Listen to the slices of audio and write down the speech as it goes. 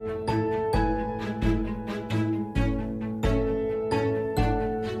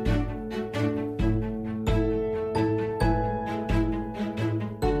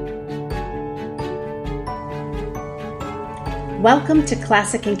Welcome to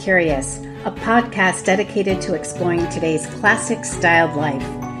Classic and Curious, a podcast dedicated to exploring today's classic styled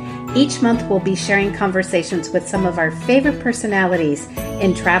life. Each month we'll be sharing conversations with some of our favorite personalities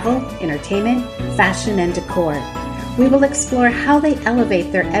in travel, entertainment, fashion, and decor. We will explore how they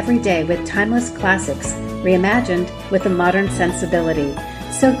elevate their everyday with timeless classics, reimagined with a modern sensibility.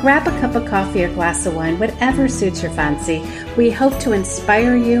 So grab a cup of coffee or glass of wine, whatever suits your fancy. We hope to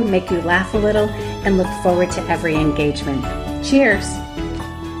inspire you, make you laugh a little, and look forward to every engagement. Cheers!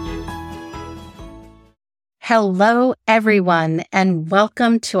 Hello, everyone, and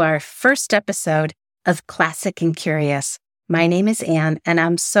welcome to our first episode of Classic and Curious. My name is Anne, and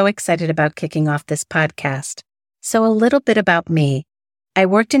I'm so excited about kicking off this podcast. So a little bit about me. I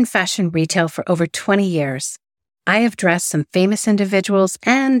worked in fashion retail for over 20 years. I have dressed some famous individuals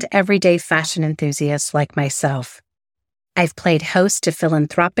and everyday fashion enthusiasts like myself. I've played host to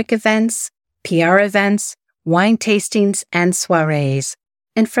philanthropic events, PR events, wine tastings, and soirees.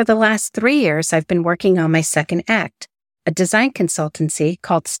 And for the last 3 years, I've been working on my second act, a design consultancy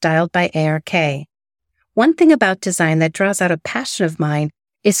called Styled by ARK. One thing about design that draws out a passion of mine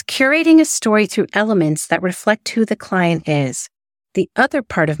is curating a story through elements that reflect who the client is. The other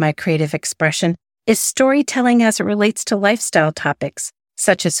part of my creative expression is storytelling as it relates to lifestyle topics,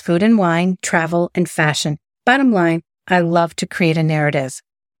 such as food and wine, travel, and fashion. Bottom line, I love to create a narrative.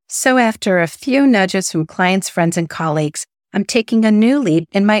 So after a few nudges from clients, friends, and colleagues, I'm taking a new leap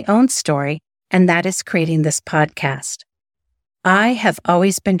in my own story, and that is creating this podcast. I have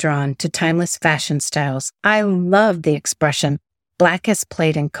always been drawn to timeless fashion styles. I love the expression Black as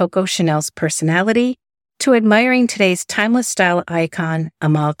played in Coco Chanel's personality to admiring today's timeless style icon,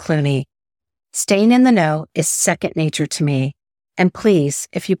 Amal Clooney. Staying in the know is second nature to me. And please,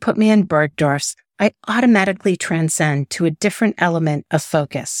 if you put me in Bergdorf's, I automatically transcend to a different element of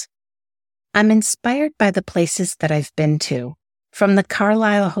focus. I'm inspired by the places that I've been to, from the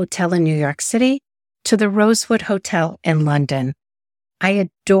Carlyle Hotel in New York City to the Rosewood Hotel in London. I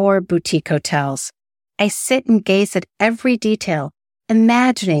adore boutique hotels. I sit and gaze at every detail,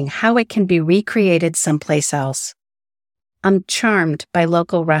 imagining how it can be recreated someplace else. I'm charmed by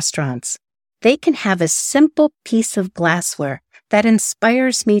local restaurants. They can have a simple piece of glassware that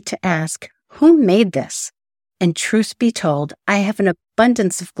inspires me to ask, who made this? And truth be told, I have an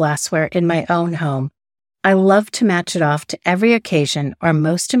abundance of glassware in my own home. I love to match it off to every occasion, or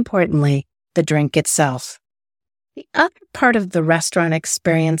most importantly, the drink itself. The other part of the restaurant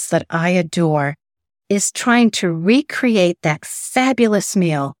experience that I adore is trying to recreate that fabulous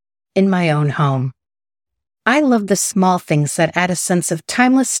meal in my own home. I love the small things that add a sense of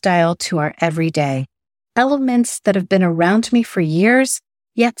timeless style to our everyday, elements that have been around me for years,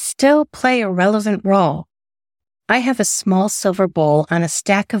 yet still play a relevant role. I have a small silver bowl on a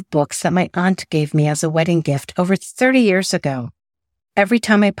stack of books that my aunt gave me as a wedding gift over 30 years ago. Every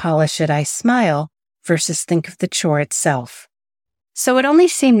time I polish it, I smile versus think of the chore itself. So it only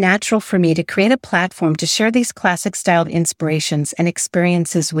seemed natural for me to create a platform to share these classic-styled inspirations and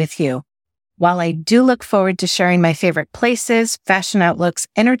experiences with you. While I do look forward to sharing my favorite places, fashion outlooks,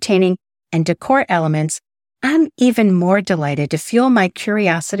 entertaining, and decor elements, I'm even more delighted to fuel my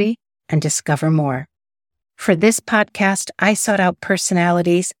curiosity and discover more. For this podcast, I sought out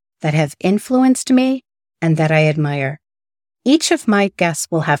personalities that have influenced me and that I admire. Each of my guests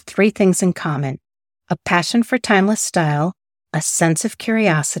will have 3 things in common: a passion for timeless style, a sense of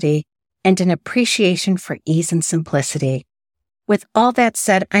curiosity, and an appreciation for ease and simplicity. With all that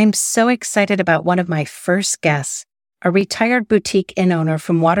said, I'm so excited about one of my first guests, a retired boutique inn owner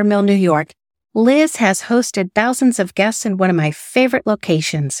from Watermill, New York. Liz has hosted thousands of guests in one of my favorite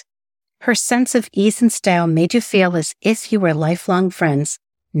locations. Her sense of ease and style made you feel as if you were lifelong friends.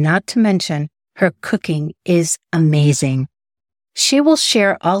 Not to mention, her cooking is amazing. She will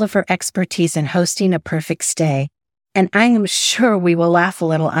share all of her expertise in hosting a perfect stay, and I am sure we will laugh a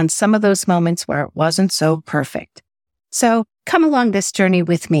little on some of those moments where it wasn't so perfect. So come along this journey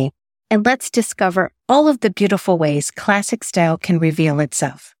with me, and let's discover all of the beautiful ways classic style can reveal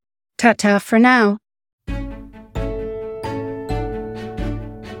itself. Ta-ta for now.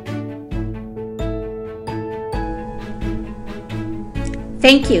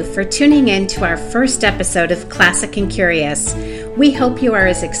 Thank you for tuning in to our first episode of Classic and Curious. We hope you are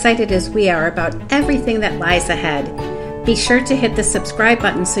as excited as we are about everything that lies ahead. Be sure to hit the subscribe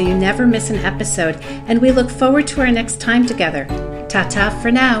button so you never miss an episode, and we look forward to our next time together. Ta-ta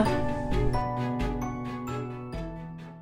for now.